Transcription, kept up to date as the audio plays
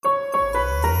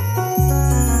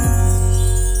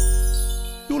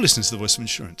You're listening to The Voice of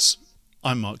Insurance.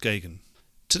 I'm Mark Gagan.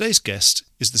 Today's guest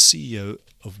is the CEO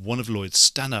of one of Lloyd's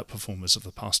standout performers of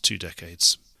the past 2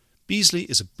 decades. Beazley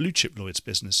is a blue-chip Lloyd's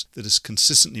business that has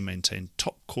consistently maintained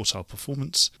top quartile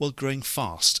performance while growing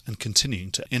fast and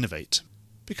continuing to innovate.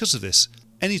 Because of this,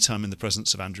 any time in the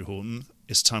presence of Andrew Horton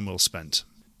is time well spent.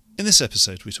 In this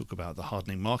episode, we talk about the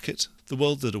hardening market, the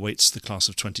world that awaits the class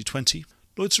of 2020,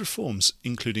 Lloyd's reforms,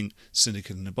 including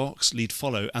syndicate in a box, lead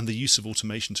follow, and the use of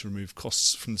automation to remove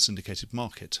costs from the syndicated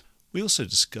market. We also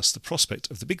discuss the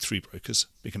prospect of the big 3 brokers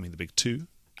becoming the big 2,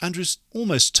 Andrew's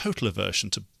almost total aversion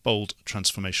to bold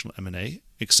transformational M&A,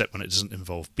 except when it doesn't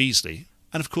involve Beazley,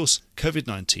 and of course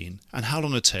COVID-19 and how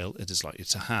long a tail it is likely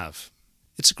to have.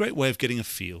 It's a great way of getting a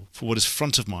feel for what is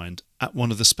front of mind at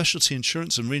one of the specialty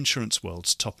insurance and reinsurance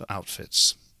world's top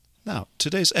outfits. Now,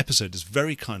 today's episode is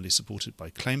very kindly supported by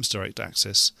Claims Direct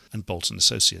Access and Bolton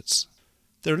Associates.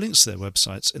 There are links to their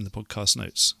websites in the podcast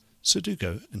notes, so do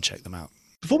go and check them out.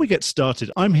 Before we get started,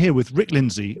 I'm here with Rick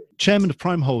Lindsay, Chairman of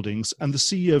Prime Holdings and the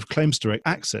CEO of Claims Direct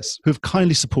Access, who have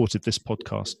kindly supported this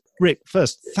podcast. Rick,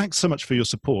 first, thanks so much for your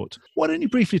support. Why don't you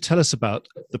briefly tell us about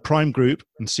the Prime Group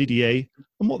and CDA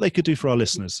and what they could do for our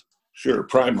listeners? Sure.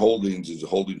 Prime Holdings is a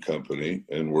holding company,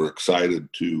 and we're excited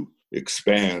to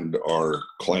expand our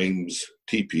claims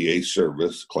TPA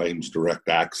service, Claims Direct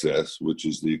Access, which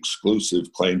is the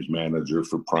exclusive claims manager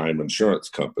for Prime Insurance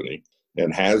Company,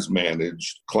 and has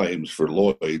managed claims for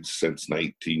Lloyd's since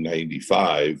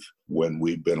 1995 when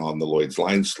we've been on the Lloyd's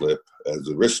line slip as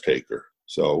a risk taker.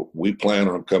 So we plan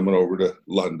on coming over to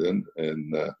London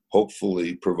and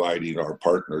hopefully providing our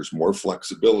partners more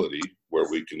flexibility where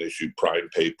we can issue prime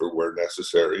paper where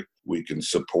necessary. We can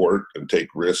support and take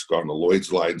risk on the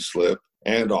Lloyd's line slip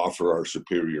and offer our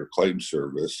superior claim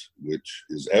service, which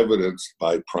is evidenced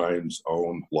by Prime's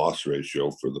own loss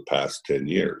ratio for the past 10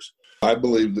 years. I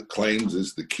believe that claims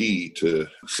is the key to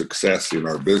success in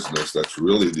our business. That's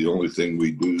really the only thing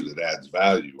we do that adds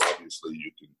value. Obviously,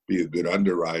 you can be a good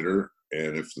underwriter,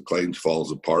 and if the claims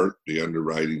falls apart, the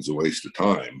underwriting's a waste of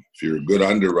time. If you're a good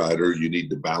underwriter, you need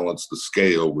to balance the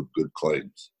scale with good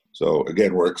claims. So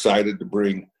again, we're excited to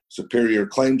bring superior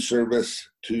claim service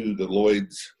to the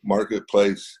Lloyd's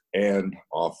marketplace and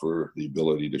offer the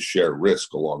ability to share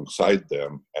risk alongside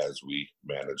them as we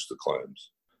manage the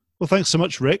claims. Well, thanks so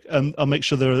much, Rick. I'll make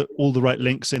sure there are all the right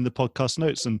links in the podcast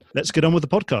notes, and let's get on with the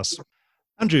podcast.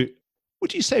 Andrew,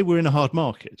 would you say we're in a hard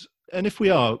market? And if we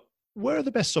are, where are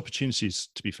the best opportunities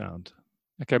to be found?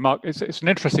 Okay, Mark, it's an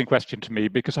interesting question to me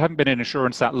because I haven't been in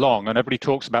insurance that long, and everybody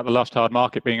talks about the last hard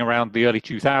market being around the early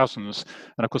 2000s.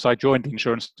 And of course, I joined the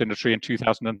insurance industry in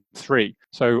 2003.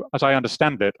 So as I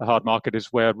understand it, a hard market is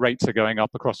where rates are going up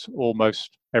across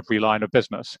almost every line of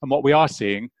business. And what we are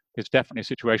seeing is definitely a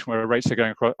situation where rates are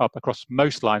going up across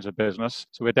most lines of business.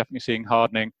 So we're definitely seeing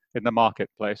hardening in the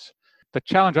marketplace. The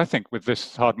challenge, I think, with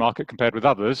this hard market compared with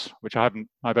others, which I've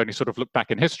only sort of looked back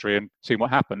in history and seen what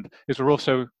happened, is we're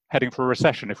also heading for a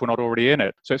recession if we're not already in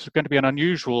it. So it's going to be an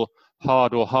unusual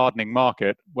hard or hardening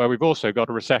market where we've also got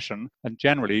a recession, and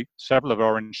generally several of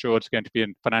our insureds are going to be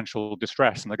in financial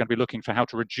distress, and they're going to be looking for how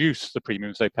to reduce the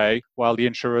premiums they pay while the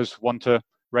insurers want to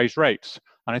raise rates.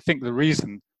 And I think the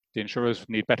reason the insurers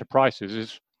need better prices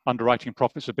is underwriting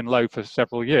profits have been low for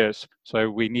several years. So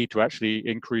we need to actually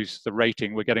increase the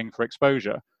rating we're getting for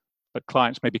exposure. But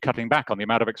clients may be cutting back on the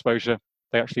amount of exposure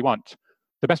they actually want.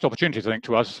 The best opportunities, I think,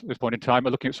 to us at this point in time are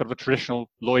looking at sort of the traditional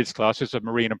Lloyd's classes of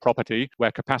marine and property,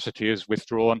 where capacity is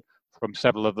withdrawn from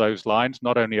several of those lines,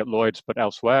 not only at Lloyd's but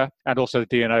elsewhere, and also the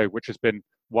D&O, which has been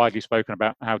widely spoken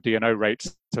about how D&O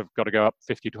rates have got to go up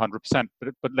 50 to 100%.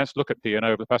 But let's look at D&O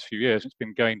over the past few years. It's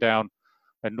been going down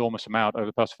an enormous amount over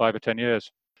the past 5 or 10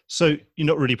 years. So you're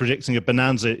not really predicting a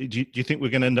bonanza. Do you think we're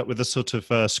going to end up with a sort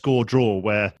of score draw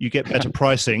where you get better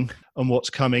pricing on what's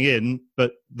coming in,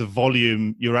 but the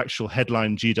volume, your actual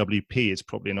headline GWP is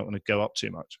probably not going to go up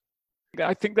too much?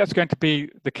 I think that's going to be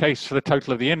the case for the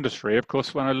total of the industry. Of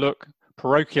course, when I look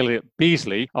parochially at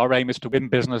Beazley, our aim is to win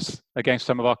business against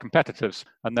some of our competitors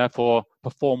and therefore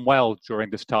perform well during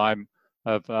this time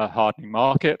of a hardening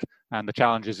market and the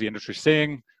challenges the industry is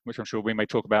seeing, which I'm sure we may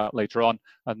talk about later on,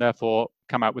 and therefore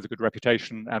come out with a good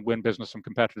reputation and win business from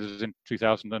competitors in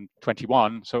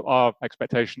 2021. So our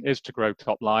expectation is to grow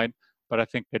top line, but I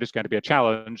think it is going to be a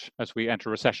challenge as we enter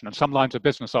recession. And some lines of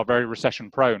business are very recession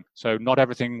prone. So not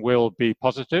everything will be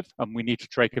positive, and we need to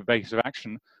take evasive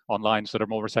action on lines that are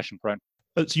more recession prone.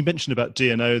 So you mentioned about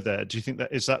D&O there. Do you think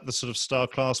that is that the sort of star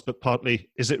class, but partly,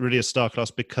 is it really a star class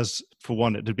because, for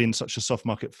one, it had been such a soft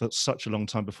market for such a long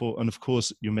time before? And of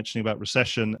course, you're mentioning about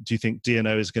recession. Do you think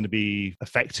D&O is going to be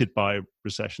affected by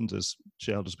recessions as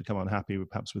shareholders become unhappy with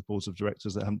perhaps with boards of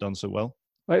directors that haven't done so well?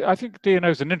 I think D&O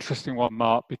is an interesting one,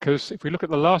 Mark, because if we look at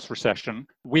the last recession,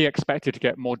 we expected to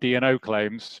get more D&O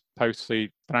claims post the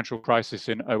financial crisis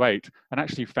in '08, and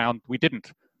actually found we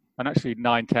didn't. And actually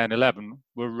 9, 10, 11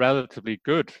 were relatively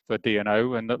good for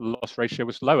D&O, and the loss ratio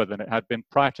was lower than it had been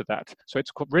prior to that. So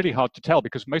it's really hard to tell,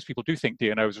 because most people do think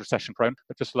D&O is recession prone,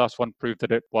 but just the last one proved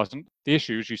that it wasn't. The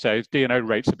issue, as you say, is D&O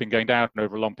rates have been going down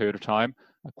over a long period of time,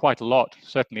 quite a lot,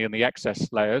 certainly in the excess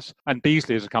layers. And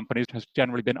Beazley as a company has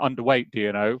generally been underweight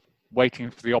D&O, waiting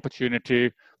for the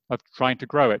opportunity of trying to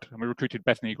grow it. And we recruited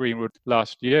Bethany Greenwood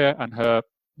last year, and her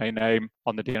main aim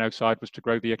on the D&O side was to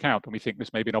grow the account. And we think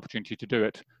this may be an opportunity to do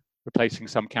it, replacing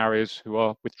some carriers who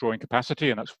are withdrawing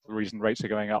capacity, and that's the reason rates are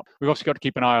going up. We've also got to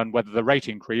keep an eye on whether the rate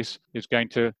increase is going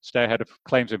to stay ahead of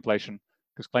claims inflation,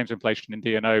 because claims inflation in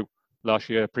D&O last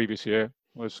year, previous year,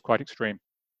 was quite extreme.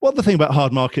 Well, the thing about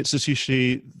hard markets is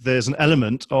usually there's an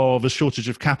element of a shortage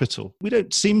of capital. We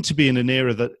don't seem to be in an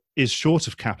era that is short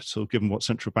of capital, given what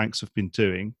central banks have been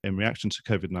doing in reaction to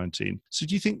COVID-19. So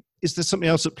do you think, is there something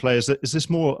else at play? Is this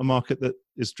more a market that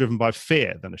is driven by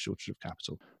fear than a shortage of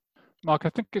capital? Mark,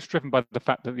 I think it's driven by the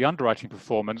fact that the underwriting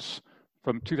performance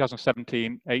from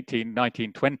 2017, 18,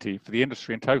 19, 20 for the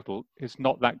industry in total is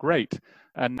not that great.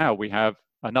 And now we have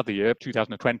another year,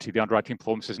 2020, the underwriting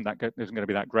performance isn't going to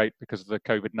be that great because of the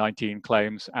COVID-19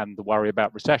 claims and the worry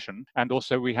about recession. And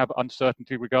also we have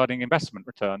uncertainty regarding investment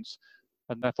returns.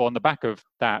 And therefore, on the back of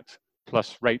that,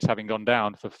 plus rates having gone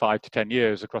down for 5 to 10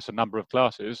 years across a number of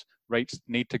classes, rates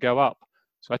need to go up.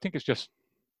 So I think it's just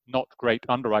not great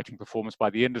underwriting performance by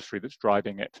the industry that's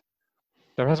driving it.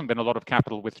 There hasn't been a lot of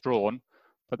capital withdrawn,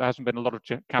 but there hasn't been a lot of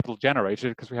capital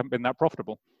generated because we haven't been that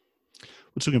profitable.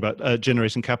 We're talking about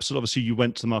generating capital. Obviously, you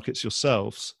went to the markets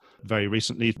yourselves very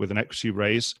recently with an equity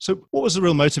raise. So what was the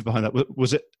real motive behind that?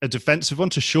 Was it a defensive one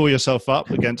to shore yourself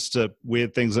up against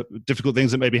weird things, difficult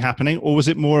things that may be happening? Or was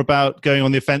it more about going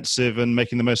on the offensive and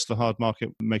making the most of the hard market,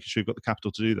 making sure you've got the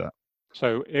capital to do that?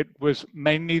 So it was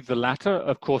mainly the latter.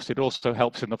 Of course, it also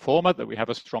helps in the former that we have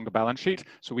a stronger balance sheet.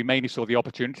 So we mainly saw the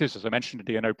opportunities, as I mentioned,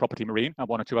 in D&O, property, marine, and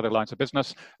 1 or 2 other lines of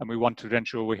business. And we wanted to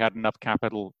ensure we had enough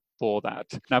capital for that.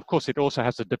 Now, of course, it also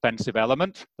has a defensive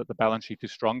element that the balance sheet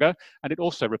is stronger, and it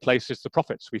also replaces the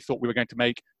profits we thought we were going to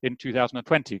make in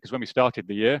 2020, because when we started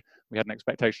the year, we had an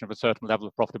expectation of a certain level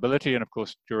of profitability. And of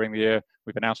course, during the year,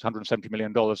 we've announced $170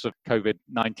 million of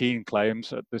COVID-19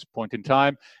 claims at this point in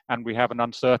time, and we have an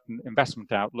uncertain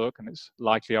investment outlook, and it's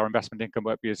likely our investment income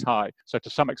won't be as high. So to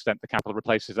some extent, the capital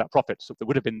replaces that profit. So that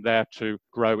would have been there to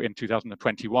grow in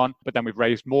 2021, but then we've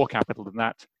raised more capital than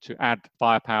that to add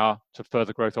firepower to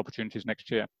further growth opportunities next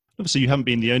year. Obviously, you haven't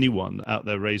been the only one out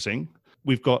there raising.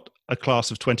 We've got a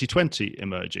class of 2020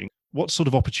 emerging. What sort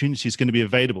of opportunity is going to be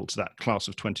available to that class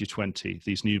of 2020,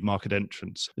 these new market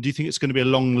entrants? And do you think it's going to be a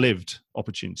long-lived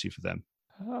opportunity for them?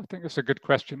 I think that's a good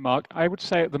question, Mark. I would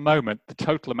say at the moment, the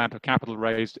total amount of capital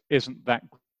raised isn't that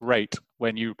great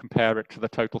when you compare it to the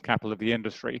total capital of the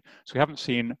industry. So we haven't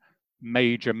seen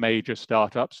major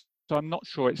startups. So I'm not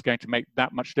sure it's going to make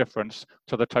that much difference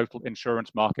to the total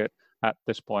insurance market at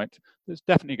this point. There's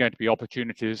definitely going to be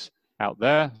opportunities out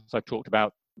there, as I've talked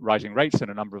about, rising rates in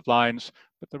a number of lines,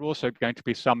 but there are also going to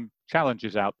be some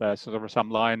challenges out there. So there are some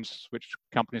lines which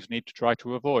companies need to try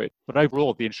to avoid. But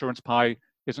overall, the insurance pie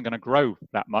isn't going to grow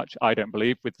that much, I don't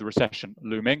believe, with the recession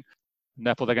looming. And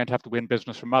therefore, they're going to have to win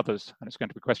business from others. And it's going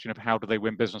to be a question of how do they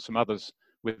win business from others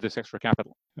with this extra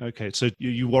capital. Okay, so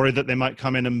you worry that they might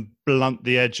come in and blunt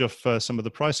the edge of some of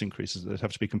the price increases, that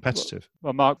have to be competitive?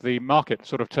 Well, Mark, the market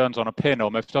sort of turns on a pin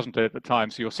almost, doesn't it, at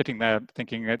times? So you're sitting there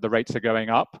thinking the rates are going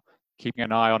up, keeping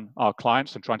an eye on our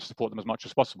clients and trying to support them as much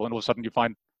as possible. And all of a sudden you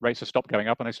find rates have stopped going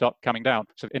up and they start coming down.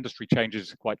 So the industry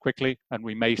changes quite quickly, and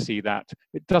we may see that.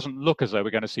 It doesn't look as though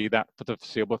we're going to see that for the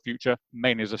foreseeable future,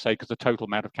 mainly, as I say, because the total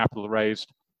amount of capital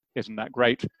raised isn't that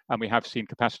great. And we have seen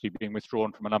capacity being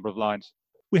withdrawn from a number of lines.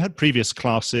 We had previous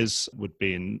classes, would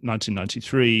be in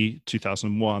 1993,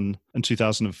 2001, and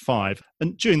 2005.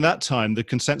 And during that time, the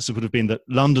consensus would have been that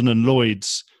London and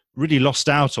Lloyd's really lost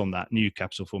out on that new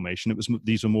capital formation.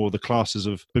 These were more the classes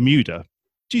of Bermuda.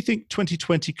 Do you think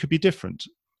 2020 could be different?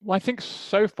 Well, I think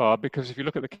so far, because if you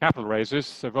look at the capital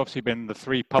raises, there have obviously been the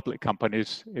 3 public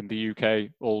companies in the UK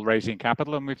all raising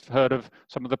capital, and we've heard of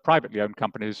some of the privately owned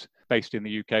companies based in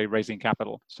the UK raising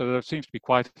capital. So there seems to be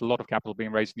quite a lot of capital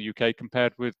being raised in the UK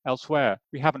compared with elsewhere.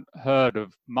 We haven't heard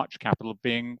of much capital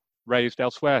being raised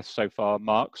elsewhere so far,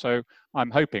 Mark. So I'm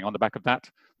hoping on the back of that,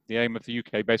 the aim of the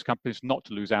UK-based companies not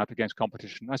to lose out against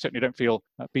competition. I certainly don't feel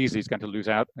that Beazley is going to lose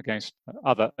out against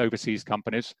other overseas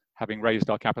companies having raised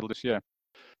our capital this year.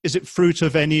 Is it fruit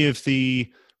of any of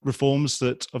the reforms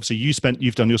that obviously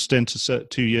you've done your stint as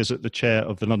 2 years at the chair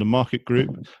of the London Market Group,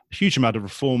 a huge amount of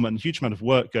reform and a huge amount of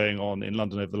work going on in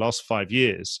London over the last 5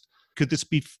 years. Could this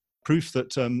be proof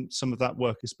that some of that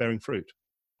work is bearing fruit?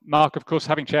 Mark, of course,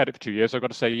 having chaired it for 2 years, I've got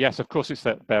to say, yes, of course, it's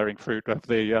that bearing fruit of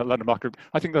the London Market Group.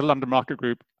 I think the London Market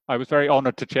Group, I was very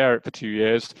honoured to chair it for 2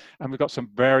 years, and we've got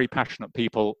some very passionate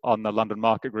people on the London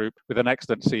Market Group with an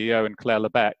excellent CEO in Claire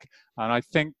Lebec. And I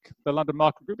think the London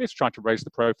Market Group is trying to raise the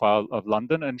profile of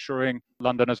London, ensuring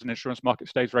London as an insurance market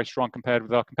stays very strong compared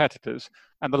with our competitors.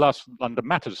 And the last London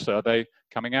Matters survey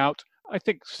coming out, I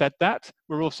think, said that.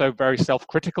 We're also very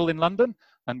self-critical in London,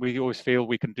 and we always feel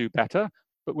we can do better.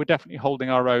 But we're definitely holding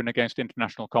our own against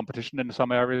international competition in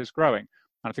some areas growing.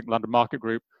 And I think London Market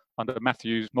Group, under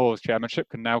Matthew Moore's chairmanship,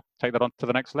 can now take that on to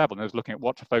the next level and is looking at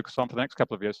what to focus on for the next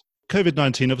couple of years.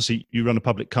 COVID-19, obviously, you run a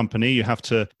public company. You have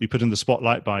to be put in the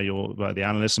spotlight by the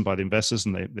analysts and by the investors,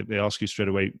 and they ask you straight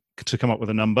away to come up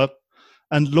with a number.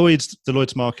 And the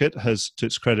Lloyd's Market has, to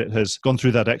its credit, has gone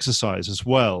through that exercise as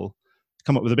well,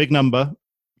 come up with a big number.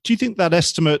 Do you think that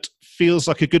estimate feels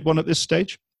like a good one at this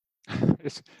stage?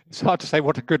 It's hard to say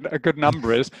what a good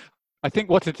number is. I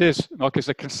think what it is, Mark, is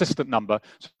a consistent number.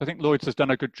 So I think Lloyd's has done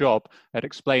a good job at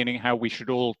explaining how we should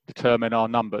all determine our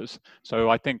numbers. So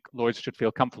I think Lloyd's should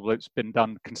feel comfortable it's been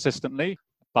done consistently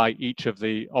by each of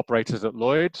the operators at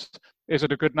Lloyd's. Is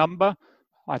it a good number?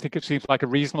 I think it seems like a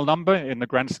reasonable number in the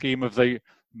grand scheme of the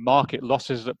market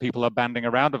losses that people are banding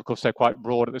around. Of course, they're quite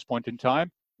broad at this point in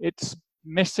time. It's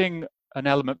missing an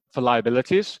element for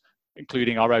liabilities,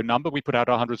 including our own number. We put out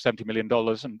 $170 million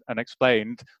and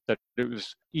explained that it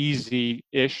was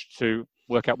easy-ish to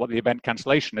work out what the event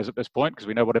cancellation is at this point, because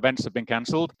we know what events have been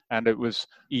cancelled, and it was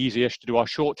easy-ish to do our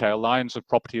short tail lines of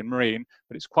property and marine,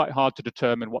 but it's quite hard to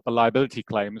determine what the liability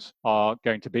claims are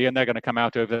going to be, and they're going to come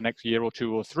out over the next year or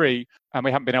two or three, and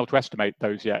we haven't been able to estimate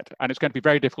those yet. And it's going to be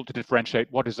very difficult to differentiate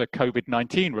what is a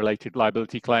COVID-19 related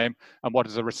liability claim and what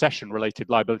is a recession-related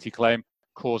liability claim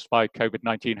caused by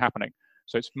COVID-19 happening.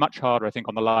 So it's much harder, I think,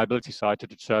 on the liability side to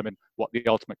determine what the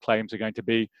ultimate claims are going to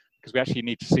be, because we actually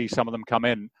need to see some of them come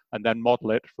in and then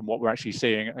model it from what we're actually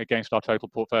seeing against our total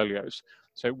portfolios.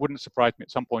 So it wouldn't surprise me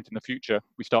at some point in the future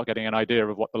we start getting an idea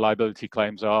of what the liability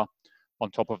claims are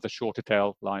on top of the shorter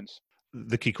tail lines.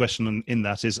 The key question in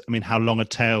that is, how long a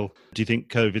tail do you think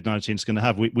COVID-19 is going to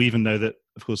have? We even know that,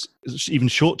 of course, even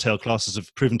short tail classes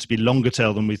have proven to be longer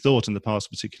tail than we thought in the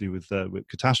past, particularly with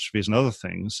catastrophes and other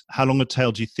things. How long a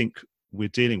tail do you think we're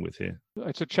dealing with here?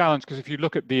 It's a challenge, because if you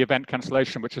look at the event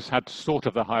cancellation, which has had sort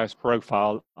of the highest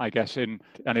profile, I guess, and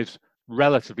is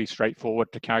relatively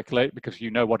straightforward to calculate because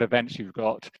you know what events you've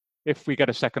got. If we get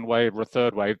a second wave or a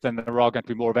third wave, then there are going to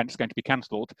be more events going to be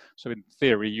cancelled. So in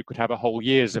theory, you could have a whole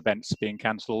year's events being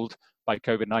cancelled by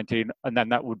COVID-19, and then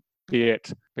that would be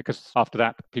it, because after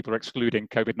that, people are excluding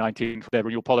COVID-19 for their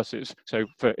renewal policies. So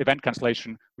for event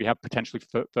cancellation, we have potentially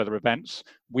further events.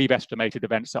 We've estimated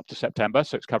events up to September,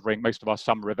 so it's covering most of our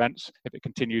summer events. If it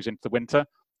continues into the winter,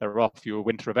 there are fewer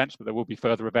winter events, but there will be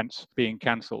further events being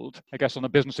cancelled. I guess on the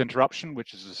business interruption,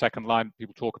 which is the second line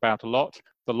people talk about a lot,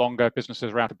 the longer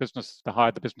businesses are out of business, the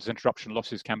higher the business interruption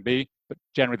losses can be, but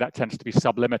generally that tends to be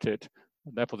sub-limited.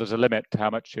 And therefore, there's a limit to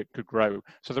how much it could grow.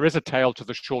 So there is a tail to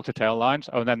the shorter tail lines.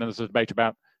 Oh, and then there's a debate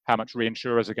about how much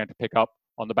reinsurers are going to pick up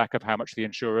on the back of how much the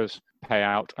insurers pay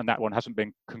out. And that one hasn't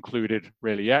been concluded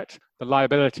really yet. The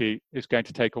liability is going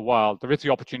to take a while. There is the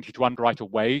opportunity to underwrite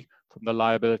away from the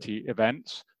liability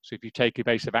events. So if you take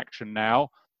evasive action now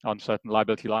on certain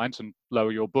liability lines and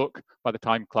lower your book, by the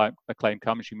time the claim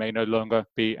comes, you may no longer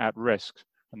be at risk.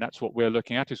 And that's what we're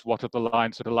looking at, is what are the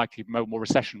lines that are likely to be more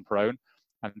recession prone,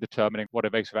 and determining what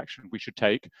evasive action we should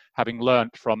take, having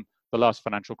learnt from the last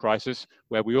financial crisis,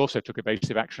 where we also took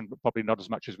evasive action, but probably not as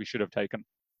much as we should have taken.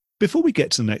 Before we get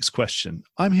to the next question,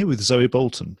 I'm here with Zoe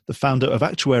Bolton, the founder of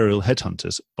actuarial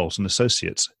headhunters, Bolton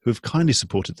Associates, who have kindly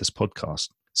supported this podcast.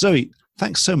 Zoe,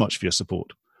 thanks so much for your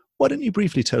support. Why don't you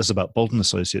briefly tell us about Bolton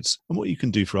Associates and what you can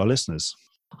do for our listeners?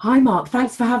 Hi, Mark.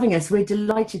 Thanks for having us. We're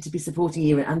delighted to be supporting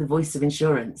you and the voice of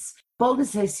insurance. Bolton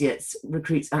Associates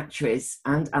recruits actuaries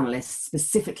and analysts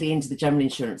specifically into the general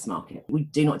insurance market. We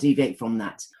do not deviate from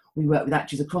that. We work with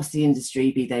actuaries across the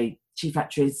industry, be they chief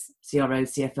actuaries,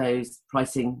 CROs, CFOs,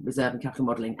 pricing, reserve and capital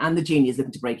modelling, and the juniors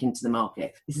looking to break into the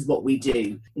market. This is what we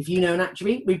do. If you know an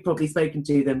actuary, we've probably spoken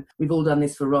to them. We've all done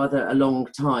this for rather a long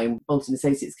time. Bolton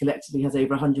Associates collectively has over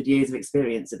 100 years of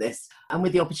experience of this. And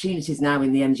with the opportunities now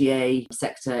in the MGA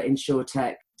sector,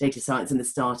 insurtech, data science and the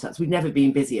startups, we've never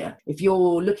been busier. If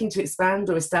you're looking to expand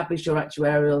or establish your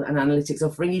actuarial and analytics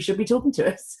offering, you should be talking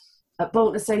to us. At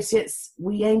Bolton Associates,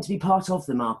 we aim to be part of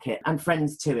the market and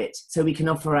friends to it, so we can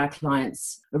offer our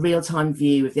clients a real-time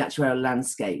view of the actuarial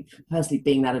landscape. Personally,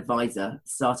 being that advisor,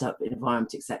 startup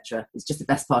environment, etc., is just the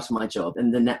best part of my job,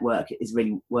 and the network is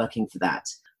really working for that.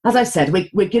 As I said,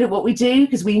 we're good at what we do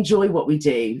because we enjoy what we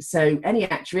do. So any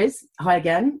actuaries, hi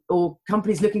again, or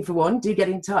companies looking for one, do get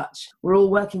in touch. We're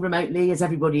all working remotely, as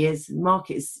everybody is. The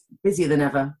market is busier than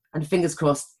ever. And fingers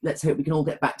crossed, let's hope we can all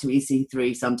get back to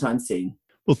EC3 sometime soon.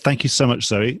 Well, thank you so much,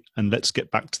 Zoe. And let's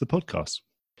get back to the podcast.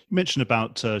 You mentioned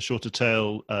about shorter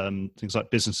tail, things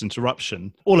like business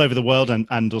interruption all over the world.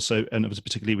 And also, and it was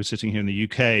particularly we're sitting here in the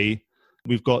UK,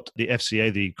 we've got the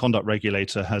FCA, the conduct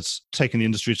regulator, has taken the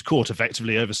industry to court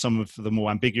effectively over some of the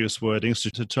more ambiguous wordings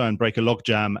to try and break a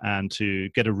logjam and to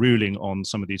get a ruling on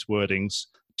some of these wordings.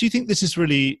 Do you think this is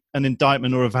really an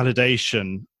indictment or a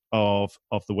validation of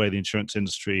the way the insurance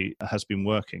industry has been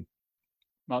working?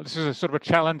 Well, this is a sort of a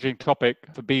challenging topic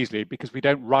for Beazley because we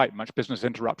don't write much business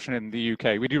interruption in the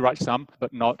UK. We do write some,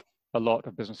 but not a lot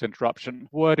of business interruption.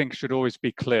 Wording should always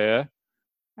be clear,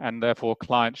 and therefore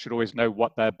clients should always know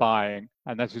what they're buying.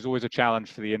 And that is always a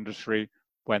challenge for the industry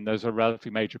when there's a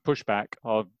relatively major pushback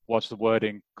of was the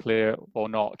wording clear or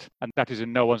not. And that is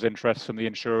in no one's interest, from the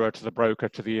insurer to the broker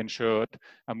to the insured,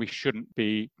 and we shouldn't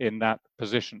be in that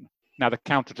position. Now, the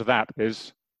counter to that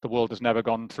is the world has never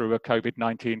gone through a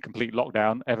COVID-19 complete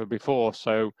lockdown ever before.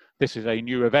 So this is a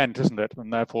new event, isn't it?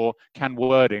 And therefore, can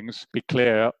wordings be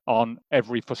clear on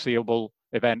every foreseeable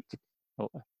event?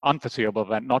 Unforeseeable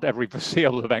event, not every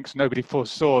foreseeable event, because nobody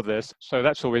foresaw this. So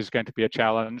that's always going to be a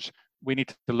challenge. We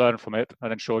need to learn from it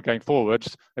and ensure going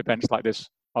forwards, events like this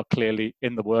are clearly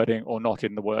in the wording or not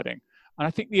in the wording. And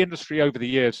I think the industry over the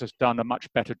years has done a much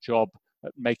better job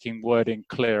at making wording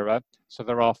clearer. So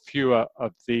there are fewer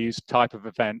of these type of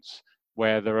events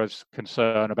where there is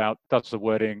concern about does the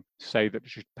wording say that it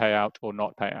should pay out or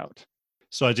not pay out.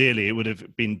 So ideally, it would have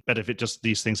been better if it just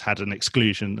these things had an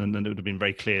exclusion, and then it would have been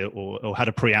very clear, or had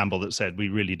a preamble that said we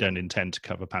really don't intend to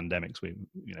cover pandemics. We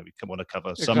want to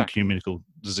cover some communicable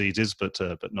diseases, but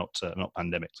not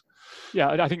pandemics.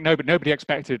 Yeah, I think nobody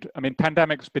expected. I mean,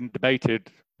 pandemic's been debated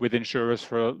with insurers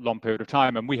for a long period of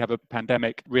time, and we have a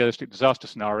pandemic realistic disaster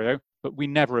scenario, but we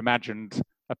never imagined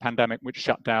a pandemic which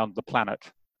shut down the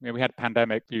planet. We had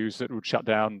pandemic views that would shut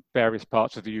down various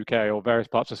parts of the UK or various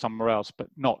parts of somewhere else, but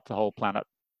not the whole planet.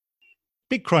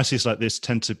 Big crises like this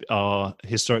tend to are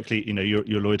historically, your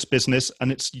Lloyd's business,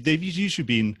 and they've usually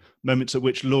been moments at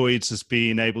which Lloyd's has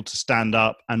been able to stand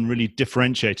up and really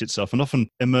differentiate itself, and often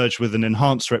emerge with an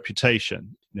enhanced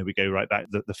reputation. We go right back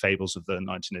to the fables of the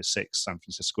 1906 San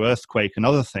Francisco earthquake and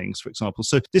other things, for example.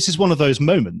 So this is one of those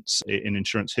moments in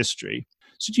insurance history.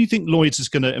 So do you think Lloyd's is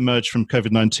going to emerge from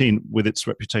COVID-19 with its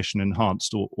reputation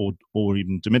enhanced or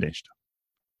even diminished?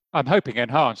 I'm hoping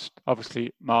enhanced,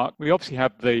 obviously, Mark. We obviously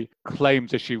have the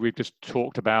claims issue we've just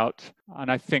talked about,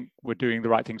 and I think we're doing the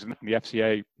right things, and the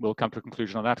FCA will come to a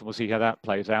conclusion on that, and we'll see how that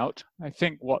plays out. I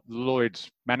think what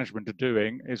Lloyd's management are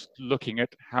doing is looking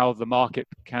at how the market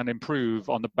can improve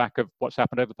on the back of what's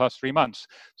happened over the past 3 months.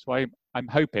 So I'm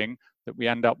hoping that we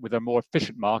end up with a more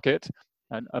efficient market,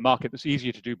 and a market that's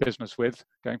easier to do business with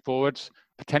going forwards,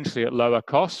 potentially at lower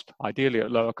cost, ideally at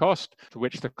lower cost, to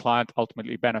which the client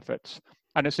ultimately benefits.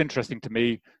 And it's interesting to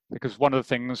me because one of the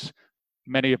things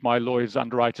many of my Lloyd's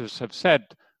underwriters have said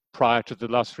prior to the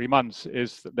last 3 months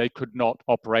is that they could not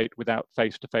operate without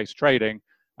face-to-face trading,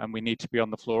 and we need to be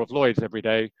on the floor of Lloyd's every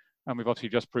day. And we've obviously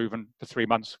just proven for 3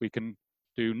 months we can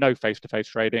do no face-to-face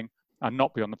trading and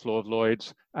not be on the floor of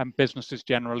Lloyd's, and business is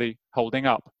generally holding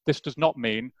up. This does not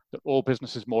mean that all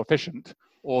business is more efficient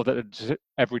or that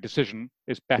every decision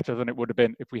is better than it would have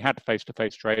been if we had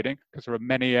face-to-face trading, because there are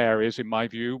many areas, in my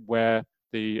view, where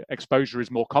the exposure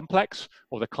is more complex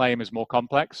or the claim is more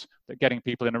complex, that getting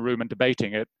people in a room and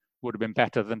debating it would have been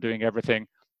better than doing everything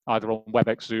either on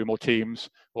WebEx, Zoom or Teams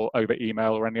or over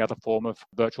email or any other form of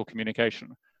virtual communication.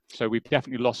 So we've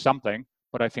definitely lost something,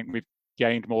 but I think we've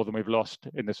gained more than we've lost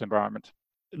in this environment.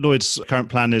 Lloyd's current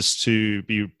plan is to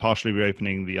be partially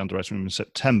reopening the underwriting room in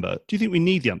September. Do you think we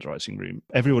need the underwriting room?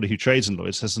 Everybody who trades in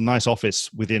Lloyd's has a nice office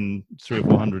within 300 or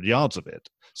 400 yards of it.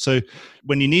 So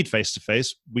when you need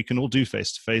face-to-face, we can all do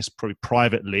face-to-face, probably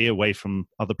privately, away from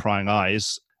other prying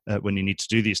eyes, when you need to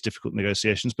do these difficult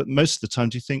negotiations. But most of the time,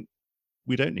 do you think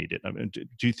we don't need it? I mean,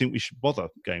 do you think we should bother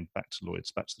going back to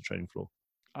Lloyd's, back to the trading floor?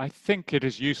 I think it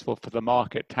is useful for the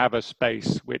market to have a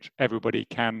space which everybody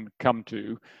can come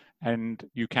to, and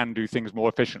you can do things more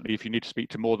efficiently if you need to speak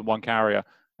to more than one carrier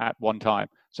at one time.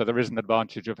 So there is an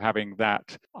advantage of having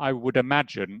that. I would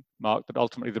imagine, Mark, that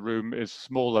ultimately the room is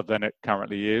smaller than it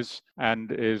currently is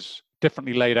and is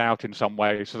differently laid out in some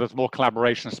way. So there's more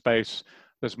collaboration space,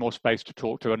 there's more space to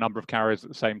talk to a number of carriers at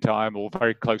the same time or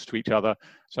very close to each other.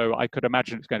 So I could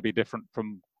imagine it's going to be different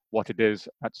from what it is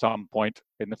at some point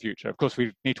in the future. Of course,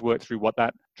 we need to work through what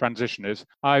that transition is.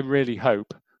 I really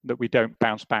hope that we don't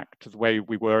bounce back to the way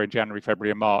we were in January,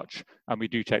 February, and March, and we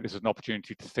do take this as an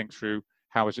opportunity to think through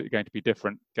how is it going to be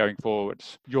different going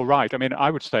forwards. You're right. I mean, I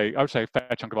would say a fair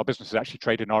chunk of our business is actually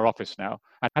traded in our office now,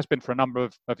 and has been for a number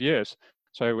of years.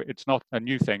 So it's not a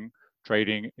new thing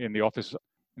trading in the office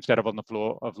instead of on the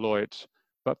floor of Lloyd's.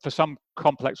 But for some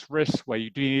complex risks where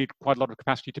you do need quite a lot of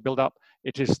capacity to build up,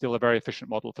 it is still a very efficient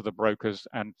model for the brokers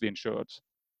and the insureds.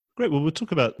 Great. Well, we'll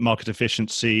talk about market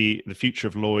efficiency, the future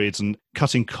of Lloyd's, and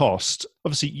cutting cost.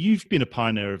 Obviously, you've been a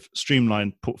pioneer of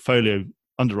streamlined portfolio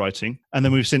underwriting, and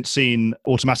then we've since seen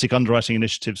automatic underwriting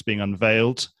initiatives being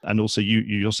unveiled, and also you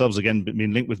yourselves again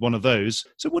being linked with one of those.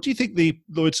 So what do you think the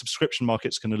Lloyd's subscription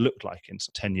market's going to look like in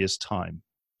 10 years' time?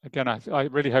 Again, I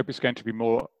really hope it's going to be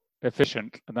more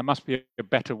efficient, and there must be a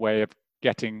better way of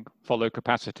getting follow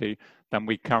capacity than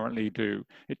we currently do.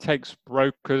 It takes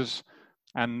brokers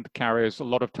and carriers a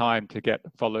lot of time to get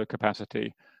follow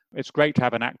capacity. It's great to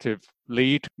have an active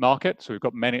lead market, so we've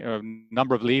got a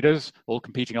number of leaders all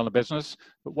competing on the business,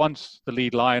 but once the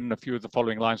lead line, a few of the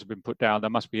following lines have been put down, there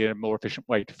must be a more efficient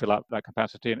way to fill up that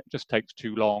capacity, and it just takes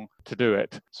too long to do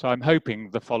it. So I'm hoping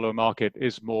the follow market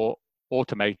is more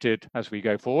automated as we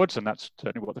go forwards, and that's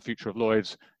certainly what the future of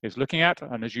Lloyd's is looking at.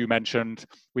 And as you mentioned,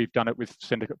 we've done it with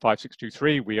Syndicate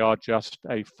 5623. We are just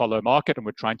a follow market, and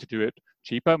we're trying to do it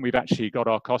cheaper, and we've actually got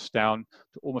our costs down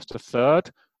to almost a third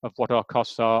of what our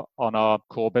costs are on our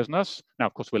core business. Now,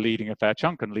 of course, we're leading a fair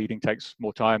chunk, and leading takes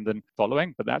more time than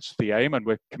following, but that's the aim, and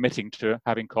we're committing to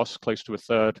having costs close to a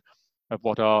third of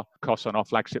what our costs on our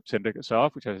flagship syndicates are,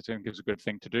 which I think is a good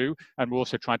thing to do. And we're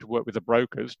also trying to work with the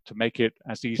brokers to make it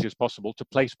as easy as possible to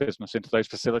place business into those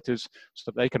facilities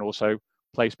so that they can also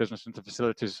place business into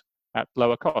facilities at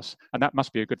lower costs. And that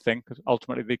must be a good thing because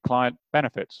ultimately the client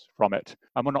benefits from it.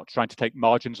 And we're not trying to take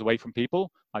margins away from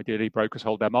people. Ideally, brokers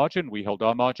hold their margin, we hold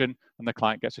our margin, and the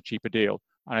client gets a cheaper deal.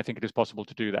 And I think it is possible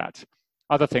to do that.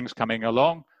 Other things coming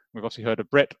along, we've obviously heard of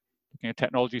Brit looking at a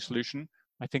technology solution.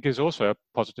 I think is also a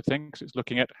positive thing because it's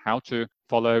looking at how to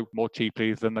follow more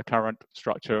cheaply than the current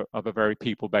structure of a very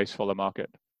people-based follow market.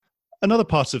 Another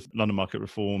part of London market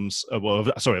reforms,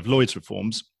 of Lloyd's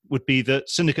reforms, would be the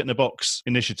Syndicate in a Box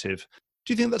initiative.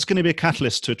 Do you think that's going to be a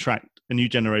catalyst to attract a new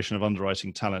generation of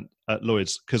underwriting talent at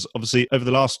Lloyd's? Because obviously over the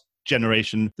last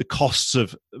generation, the costs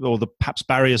of, or the perhaps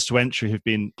barriers to entry have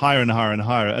been higher and higher and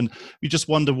higher. And you just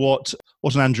wonder what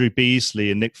an Andrew Beazley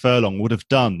and Nick Furlong would have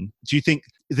done. Do you think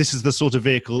this is the sort of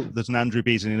vehicle that an Andrew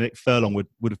Beazley and Nick Furlong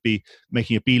would have been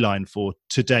making a beeline for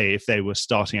today if they were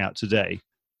starting out today?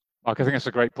 Mark, I think that's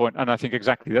a great point, and I think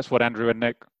exactly that's what Andrew and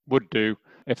Nick would do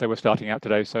if they were starting out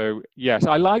today. So yes,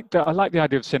 I like the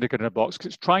idea of Syndicate in a Box because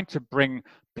it's trying to bring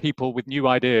people with new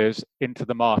ideas into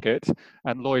the market,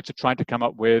 and Lloyd's are trying to come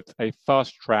up with a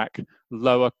fast track,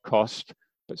 lower cost,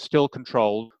 but still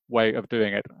controlled way of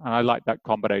doing it. And I like that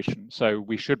combination. So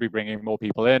we should be bringing more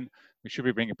people in. We should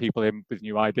be bringing people in with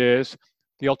new ideas.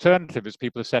 The alternative is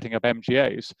people are setting up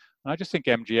MGAs. And I just think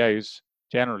MGAs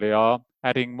generally are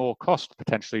adding more cost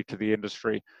potentially to the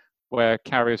industry, where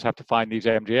carriers have to find these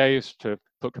MGAs to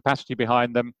put capacity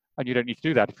behind them. And you don't need to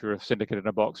do that if you're a Syndicate in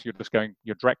a Box.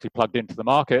 You're directly plugged into the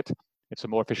market. It's a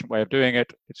more efficient way of doing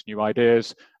it. It's new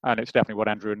ideas. And it's definitely what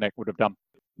Andrew and Nick would have done.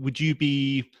 Would you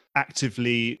be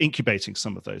actively incubating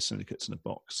some of those syndicates in a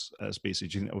box as Beazley? Do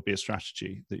you think that would be a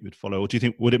strategy that you would follow? Or do you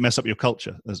think, would it mess up your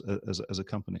culture as a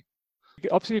company?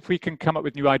 Obviously, if we can come up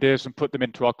with new ideas and put them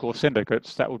into our core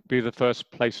syndicates, that would be the first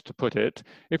place to put it.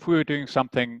 If we were doing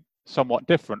something somewhat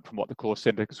different from what the core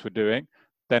syndicates were doing,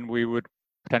 then we would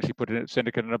potentially put in a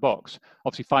syndicate in a box.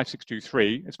 Obviously,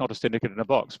 5623, it's not a syndicate in a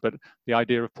box, but the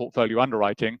idea of portfolio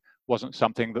underwriting wasn't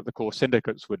something that the core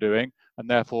syndicates were doing, and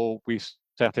therefore we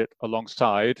set it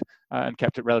alongside and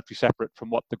kept it relatively separate from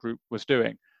what the group was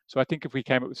doing. So I think if we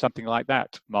came up with something like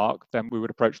that, Mark, then we would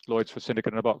approach Lloyd's for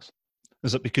syndicate in a box.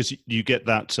 Is that because you get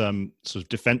that sort of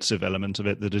defensive element of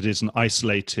it, that it is an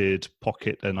isolated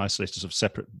pocket, an isolated sort of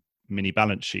separate mini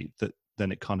balance sheet, that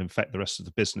then it can't infect the rest of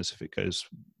the business if it goes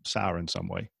sour in some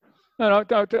way? No, I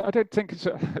don't think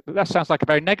that sounds like a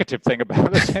very negative thing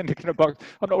about the syndicate in a box.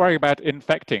 I'm not worrying about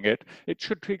infecting it. It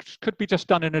could be just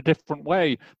done in a different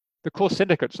way. The core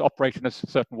syndicates operate in a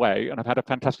certain way, and I've had a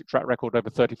fantastic track record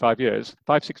over 35 years.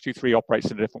 5623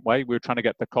 operates in a different way. We were trying to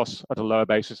get the costs at a lower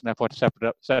basis and therefore to set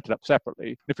it up separately.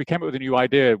 And if we came up with a new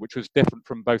idea which was different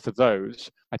from both of those,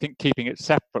 I think keeping it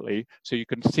separately so you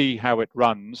can see how it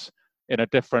runs in a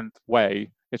different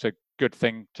way is a good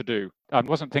thing to do. I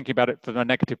wasn't thinking about it from a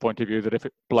negative point of view, that if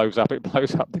it blows up, it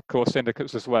blows up the core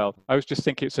syndicates as well. I was just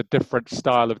thinking it's a different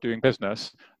style of doing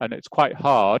business, and it's quite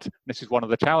hard. This is one of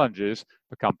the challenges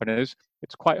for companies.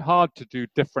 It's quite hard to do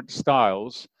different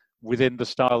styles within the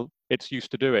style it's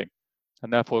used to doing.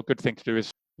 And therefore, a good thing to do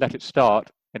is let it start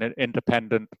in an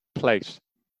independent place.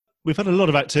 We've had a lot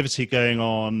of activity going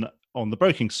on the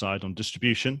broking side, on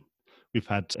distribution. We've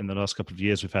had, in the last couple of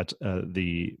years, we've had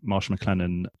the Marsh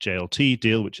McLennan JLT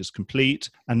deal, which is complete.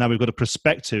 And now we've got a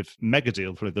prospective mega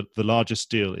deal, probably the largest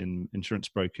deal in insurance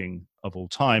broking of all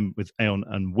time, with Aon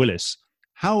and Willis.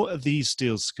 How are these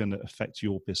deals going to affect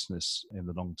your business in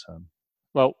the long term?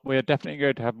 Well, we're definitely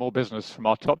going to have more business from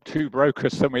our top two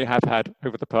brokers than we have had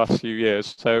over the past few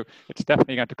years. So it's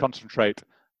definitely going to concentrate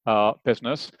our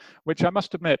business, which I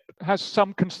must admit has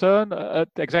some concern at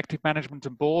executive management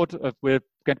and board of we're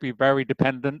going to be very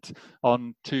dependent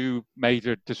on two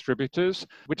major distributors,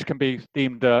 which can be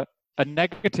deemed a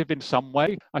negative in some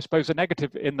way. I suppose a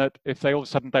negative in that if they all of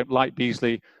a sudden don't like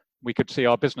Beazley, we could see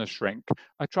our business shrink.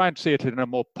 I try and see it in a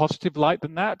more positive light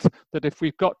than that if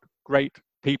we've got great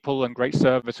people and great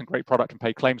service and great product and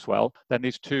pay claims well, then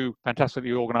these two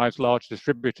fantastically organized large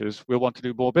distributors will want to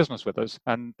do more business with us.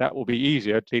 And that will be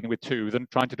easier dealing with two than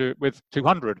trying to do it with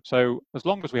 200. So as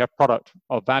long as we have product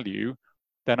of value,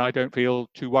 then I don't feel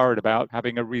too worried about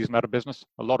having a reasonable amount of business,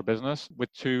 a lot of business,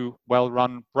 with two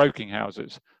well-run broking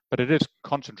houses. But it is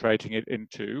concentrating it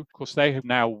into, of course, they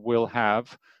now will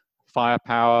have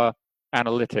firepower,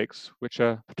 analytics, which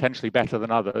are potentially better than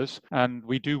others. And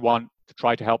we do want to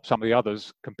try to help some of the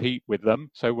others compete with them.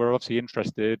 So we're obviously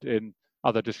interested in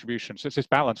other distributions. So it's this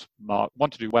balance, Mark.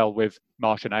 Want to do well with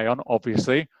Marsh and Aon,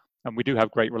 obviously, and we do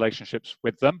have great relationships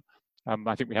with them.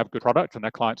 I think we have good product and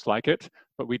their clients like it,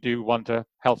 but we do want a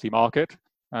healthy market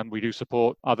and we do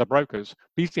support other brokers.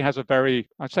 Beazley has a very,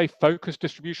 I'd say, focused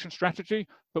distribution strategy,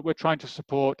 but we're trying to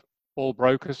support all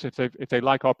brokers. If they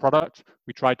like our product,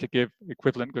 we try to give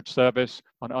equivalent good service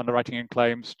on underwriting and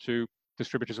claims to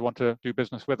distributors who want to do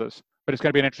business with us. But it's going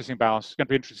to be an interesting balance. It's going to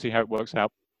be interesting to see how it works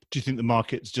out. Do you think the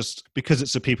market's just, because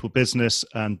it's a people business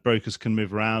and brokers can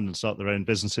move around and start their own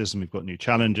businesses and we've got new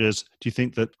challenges, do you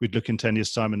think that we'd look in 10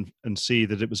 years' time and see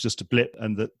that it was just a blip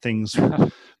and that things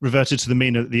reverted to the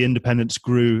mean, that the independents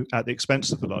grew at the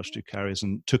expense of the large two carriers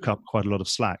and took up quite a lot of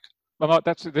slack? Well, Mark,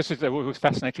 this is a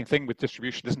fascinating thing with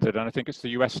distribution, isn't it? And I think it's the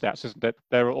US stats, isn't it?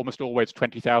 There are almost always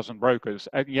 20,000 brokers,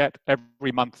 and yet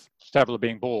every month several are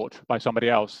being bought by somebody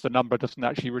else. The number doesn't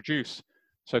actually reduce.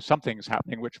 So something's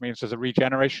happening, which means there's a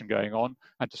regeneration going on.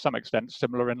 And to some extent,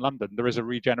 similar in London, there is a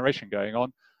regeneration going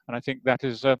on. And I think that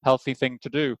is a healthy thing to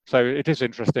do. So it is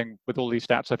interesting with all these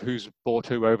stats of who's bought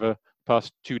who over the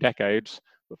past 2 decades.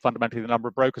 But fundamentally, the number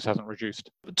of brokers hasn't reduced.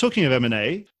 Talking of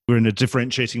M&A, we're in a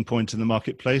differentiating point in the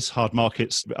marketplace. Hard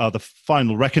markets are the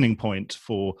final reckoning point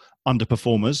for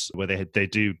underperformers, where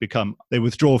they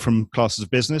withdraw from classes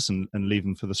of business and leave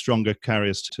them for the stronger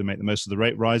carriers to make the most of the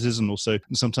rate rises, and also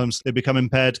sometimes they become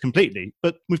impaired completely.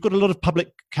 But we've got a lot of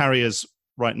public carriers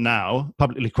right now,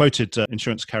 publicly quoted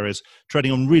insurance carriers,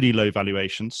 trading on really low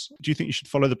valuations. Do you think you should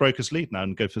follow the broker's lead now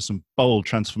and go for some bold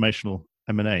transformational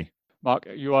M&A? Mark,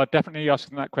 you are definitely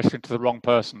asking that question to the wrong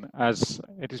person, as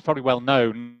it is probably well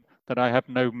known that I have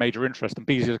no major interest, and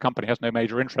Beazley as a company has no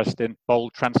major interest in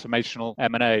bold transformational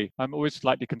M&A. I'm always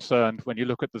slightly concerned when you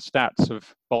look at the stats of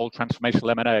bold transformational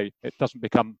M&A, it doesn't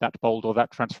become that bold or that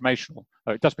transformational.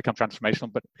 It does become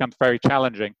transformational, but it becomes very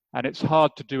challenging. And it's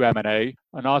hard to do M&A,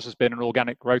 and ours has been an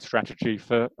organic growth strategy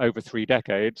for over 3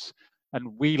 decades.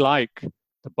 And we like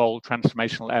the bold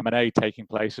transformational M&A taking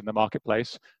place in the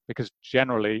marketplace, because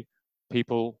generally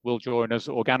people will join us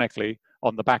organically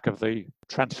on the back of the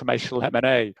transformational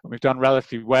M&A. And we've done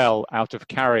relatively well out of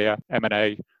carrier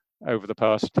M&A over the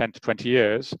past 10 to 20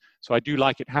 years. So I do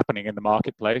like it happening in the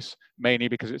marketplace, mainly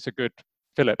because it's a good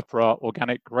fillip for our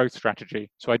organic growth strategy.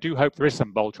 So I do hope there is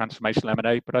some bold transformational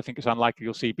M&A, but I think it's unlikely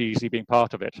you'll see Beazley being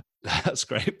part of it. That's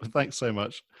great. Well, thanks so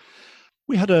much.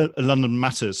 We had a London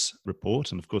Matters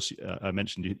report, and of course, I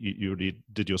mentioned you already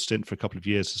did your stint for a couple of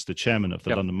years as the chairman of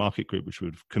the London Market Group, which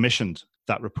would have commissioned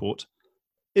that report.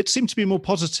 It seemed to be more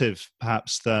positive,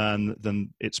 perhaps,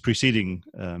 than its preceding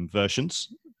versions.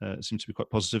 It seemed to be quite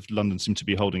positive. London seemed to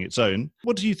be holding its own.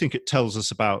 What do you think it tells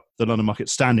us about the London market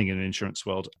standing in the insurance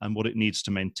world and what it needs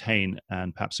to maintain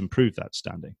and perhaps improve that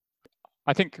standing?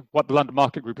 I think what the London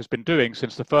Market Group has been doing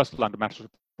since the first London Matters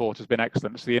report has been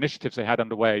excellent. So the initiatives they had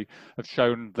underway have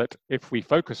shown that if we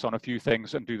focus on a few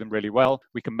things and do them really well,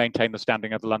 we can maintain the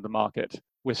standing of the London market.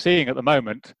 We're seeing at the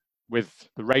moment with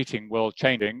the rating world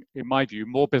changing, in my view,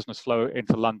 more business flow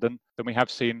into London than we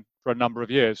have seen for a number of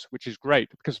years, which is great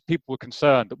because people were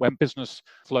concerned that when business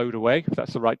flowed away, if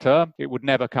that's the right term, it would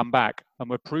never come back. And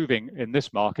we're proving in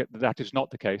this market that that is not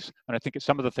the case. And I think it's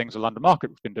some of the things the London market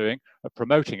has been doing,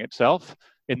 promoting itself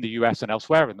in the US and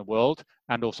elsewhere in the world,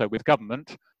 and also with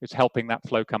government, is helping that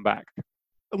flow come back.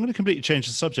 I'm going to completely change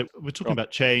the subject. We're talking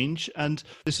about change, and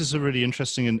this is a really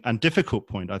interesting and difficult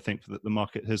point, I think, that the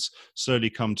market has slowly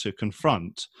come to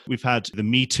confront. We've had the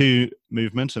Me Too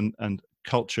movement and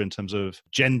culture in terms of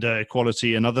gender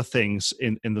equality and other things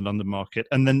in the London market.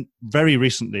 And then very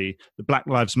recently, the Black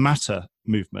Lives Matter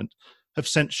movement have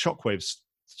sent shockwaves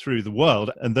through the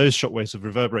world, and those shockwaves have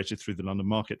reverberated through the London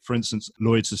market. For instance,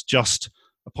 Lloyd's has just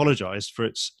apologised for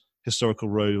its historical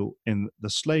role in the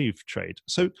slave trade.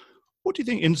 So what do you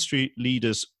think industry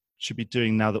leaders should be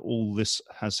doing now that all this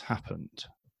has happened?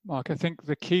 Mark, I think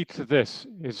the key to this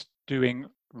is doing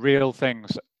real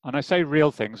things. And I say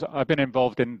real things. I've been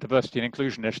involved in diversity and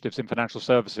inclusion initiatives in financial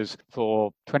services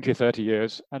for 20 or 30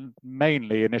 years. And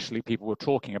mainly, initially, people were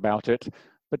talking about it,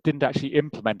 but didn't actually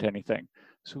implement anything.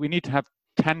 So we need to have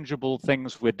tangible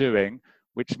things we're doing,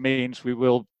 which means we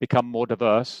will become more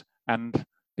diverse and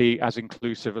be as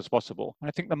inclusive as possible. And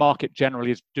I think the market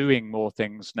generally is doing more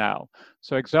things now.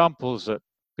 So examples at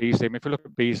Beazley, if we look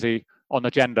at Beazley on the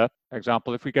gender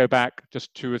example, if we go back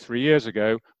just 2 or 3 years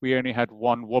ago, we only had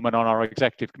one woman on our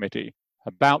executive committee.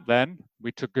 About then,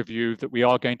 we took a view that we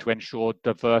are going to ensure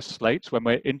diverse slates when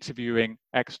we're interviewing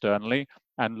externally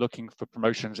and looking for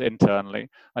promotions internally.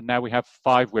 And now we have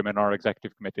 5 women on our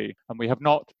executive committee. And we have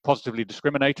not positively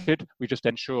discriminated. We just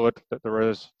ensured that there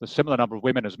is a similar number of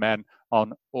women as men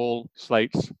on all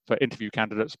slates for interview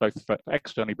candidates, both for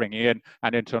externally bringing in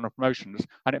and internal promotions.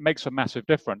 And it makes a massive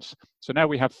difference. So now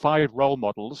we have 5 role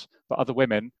models for other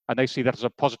women, and they see that as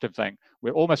a positive thing.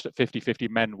 We're almost at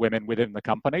 50-50 men, women within the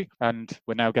company, and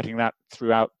we're now getting that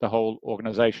throughout the whole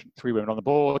organization. 3 women on the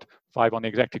board, 5 on the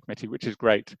executive committee, which is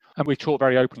great. And we talk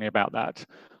very openly about that.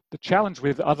 The challenge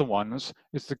with other ones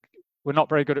is that we're not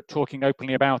very good at talking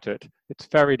openly about it. It's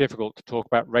very difficult to talk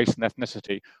about race and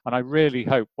ethnicity. And I really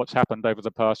hope what's happened over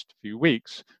the past few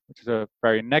weeks, which is a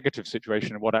very negative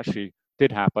situation of what actually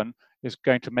did happen, is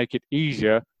going to make it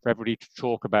easier for everybody to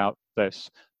talk about this.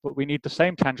 But we need the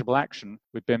same tangible action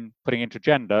we've been putting into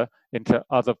gender into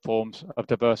other forms of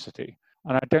diversity.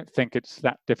 And I don't think it's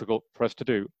that difficult for us to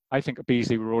do. I think at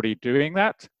Beazley we're already doing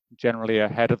that, generally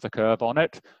ahead of the curve on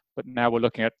it. But now we're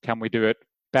looking at, can we do it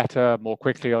better, more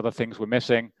quickly, other things we're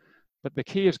missing? But the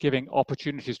key is giving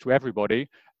opportunities to everybody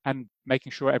and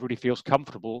making sure everybody feels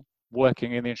comfortable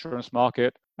working in the insurance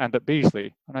market and at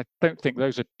Beazley. And I don't think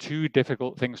those are too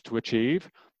difficult things to achieve.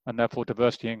 And therefore,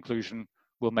 diversity and inclusion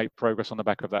will make progress on the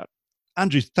back of that.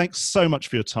 Andrew, thanks so much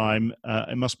for your time.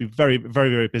 It must be very, very,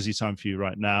 very busy time for you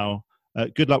right now.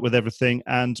 Good luck with everything,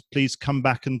 and please come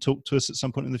back and talk to us at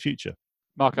some point in the future.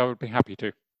 Mark, I would be happy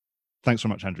to. Thanks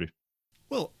very much, Andrew.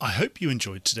 Well, I hope you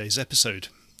enjoyed today's episode.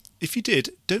 If you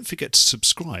did, don't forget to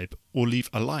subscribe or leave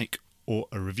a like or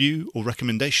a review or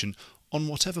recommendation on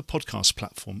whatever podcast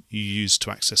platform you use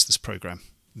to access this program.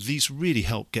 These really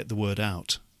help get the word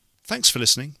out. Thanks for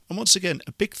listening, and once again,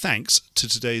 a big thanks to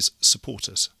today's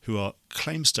supporters, who are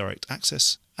Claims Direct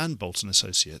Access and Bolton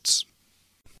Associates.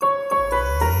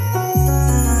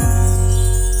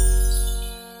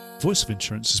 Voice of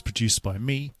Insurance is produced by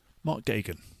me, Mark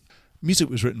Gagan.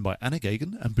 Music was written by Anna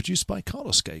Gagan and produced by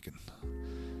Carlos Gagan.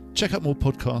 Check out more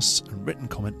podcasts and written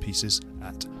comment pieces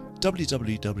at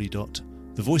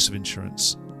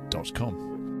www.thevoiceofinsurance.com.